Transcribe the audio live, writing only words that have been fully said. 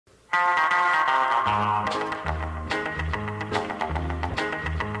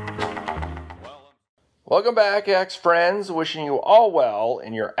Welcome back, axe friends. Wishing you all well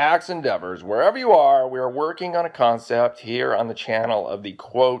in your axe endeavors. Wherever you are, we are working on a concept here on the channel of the,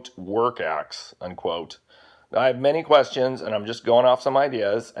 quote, work axe, unquote. Now, I have many questions, and I'm just going off some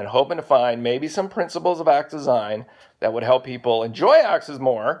ideas and hoping to find maybe some principles of axe design that would help people enjoy axes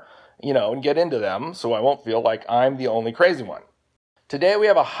more, and get into them so I won't feel like I'm the only crazy one. Today we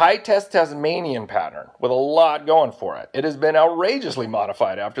have a Hytest Tasmanian pattern with a lot going for it. It has been outrageously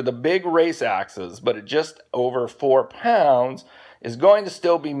modified after the big race axes, but at just over 4 pounds is going to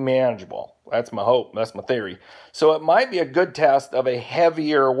still be manageable. That's my hope, that's my theory. So it might be a good test of a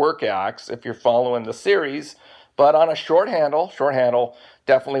heavier work axe if you're following the series, but on a short handle,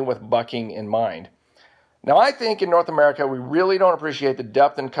 definitely with bucking in mind. Now, I think in North America, we really don't appreciate the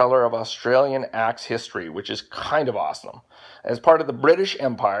depth and color of Australian axe history, which is kind of awesome. As part of the British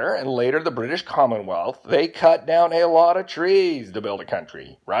Empire and later the British Commonwealth, they cut down a lot of trees to build a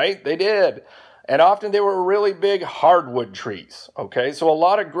country, right? They did. And often they were really big hardwood trees, okay? So a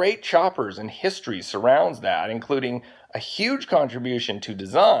lot of great choppers and history surrounds that, including a huge contribution to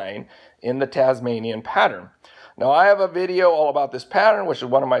design in the Tasmanian pattern. Now, I have a video all about this pattern, which is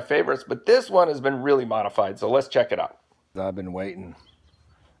one of my favorites, but this one has been really modified, so let's check it out. I've been waiting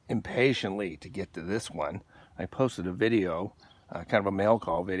impatiently to get to this one. I posted a video, kind of a mail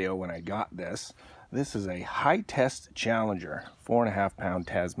call video when I got this. This is a Hytest Challenger, 4.5 pound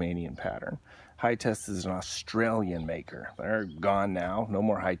Tasmanian pattern. Hytest is an Australian maker. They're gone now, no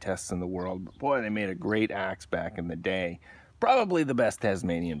more Hytests in the world, but boy, they made a great axe back in the day. Probably the best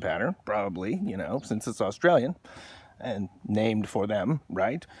Tasmanian pattern, probably, since it's Australian and named for them,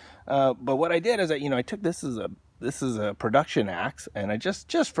 right? But what I did is I took this is a production axe, and I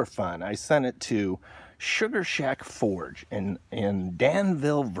just for fun, I sent it to Sugar Shack Forge in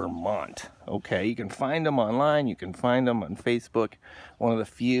Danville, Vermont. Okay, you can find them online, you can find them on Facebook. One of the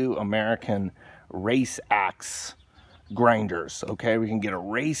few American race axe grinders, okay? We can get a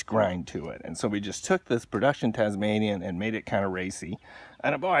race grind to it. And so we just took this production Tasmanian and made it kind of racy.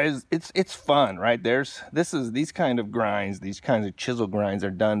 And boy, it's fun, right? These kind of grinds, these kinds of chisel grinds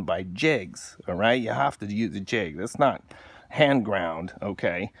are done by jigs, all right? You have to use a jig. That's not hand ground,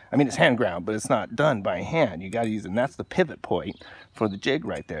 okay? I mean, it's hand ground, but it's not done by hand. You got to use it, and that's the pivot point for the jig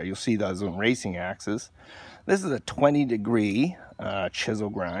right there. You'll see those on racing axes. This is a 20-degree chisel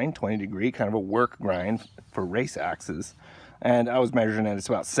grind, 20-degree, kind of a work grind for race axes. And I was measuring it, it's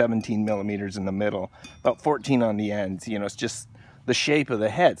about 17 millimeters in the middle, about 14 on the ends. It's just the shape of the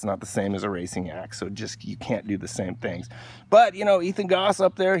head's not the same as a racing axe, so you can't do the same things. But, Ethan Goss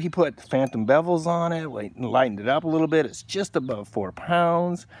up there, he put phantom bevels on it, lightened it up a little bit. It's just above 4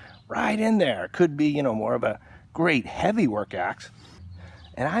 pounds, right in there. Could be, more of a great heavy work axe.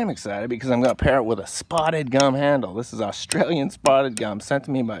 And I'm excited because I'm going to pair it with a spotted gum handle. This is Australian spotted gum sent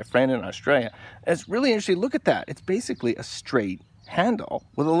to me by a friend in Australia. And it's really interesting. Look at that. It's basically a straight handle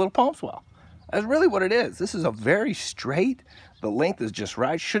with a little palm swell. That's really what it is. This is a very straight. The length is just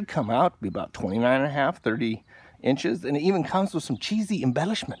right. Should come out to be about 29.5, 30 inches. And it even comes with some cheesy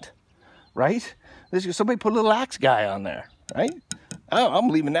embellishment, right? Somebody put a little axe guy on there, right? Oh, I'm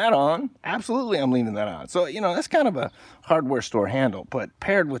leaving that on. Absolutely, I'm leaving that on. So, that's kind of a hardware store handle, but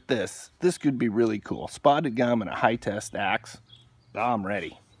paired with this could be really cool. Spotted gum and a Hytest axe. I'm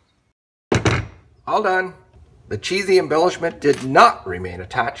ready. All done. The cheesy embellishment did not remain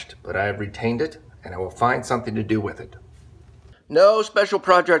attached, but I have retained it, and I will find something to do with it. No special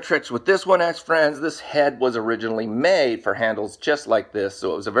project tricks with this one, axe friends. This head was originally made for handles just like this,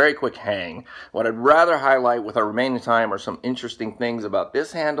 so it was a very quick hang. What I'd rather highlight with our remaining time are some interesting things about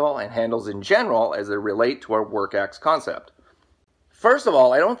this handle and handles in general as they relate to our work axe concept. First of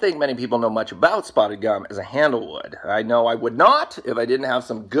all, I don't think many people know much about spotted gum as a handle wood. I know I would not if I didn't have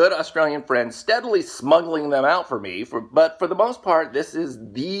some good Australian friends steadily smuggling them out for me, but for the most part, this is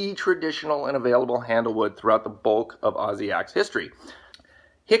the traditional and available handle wood throughout the bulk of Aussie axe history.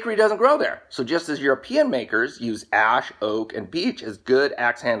 Hickory doesn't grow there, so just as European makers use ash, oak, and beech as good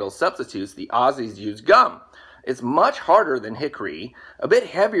axe handle substitutes, the Aussies use gum. It's much harder than hickory, a bit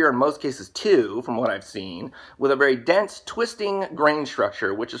heavier in most cases too, from what I've seen, with a very dense, twisting grain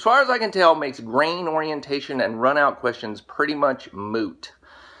structure, which as far as I can tell makes grain orientation and run-out questions pretty much moot.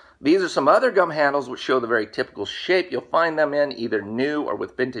 These are some other gum handles which show the very typical shape you'll find them in, either new or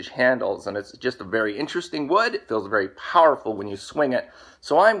with vintage handles, and it's just a very interesting wood. It feels very powerful when you swing it,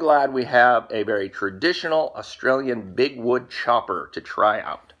 so I'm glad we have a very traditional Australian big wood chopper to try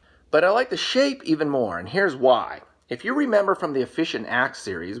out. But I like the shape even more, and here's why. If you remember from the Efficient Axe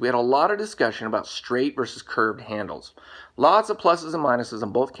series, we had a lot of discussion about straight versus curved handles. Lots of pluses and minuses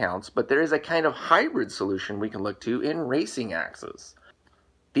on both counts, but there is a kind of hybrid solution we can look to in racing axes.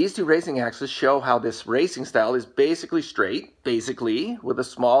 These two racing axes show how this racing style is basically straight, with a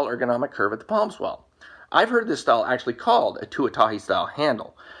small ergonomic curve at the palm swell. I've heard this style actually called a Tuatahi style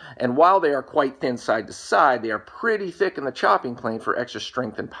handle, and while they are quite thin side to side, they are pretty thick in the chopping plane for extra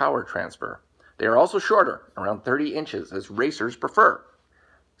strength and power transfer. They are also shorter, around 30 inches, as racers prefer.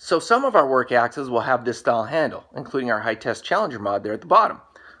 So some of our work axes will have this style handle, including our Hytest Challenger mod there at the bottom.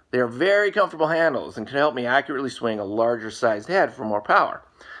 They are very comfortable handles and can help me accurately swing a larger sized head for more power.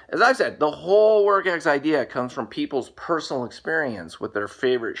 As I've said, the whole work axe idea comes from people's personal experience with their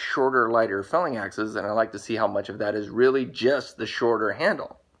favorite shorter, lighter felling axes, and I like to see how much of that is really just the shorter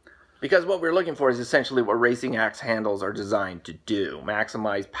handle. Because what we're looking for is essentially what racing axe handles are designed to do,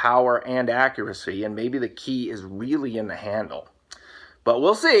 maximize power and accuracy, and maybe the key is really in the handle. But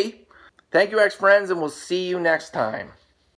we'll see. Thank you, axe friends, and we'll see you next time.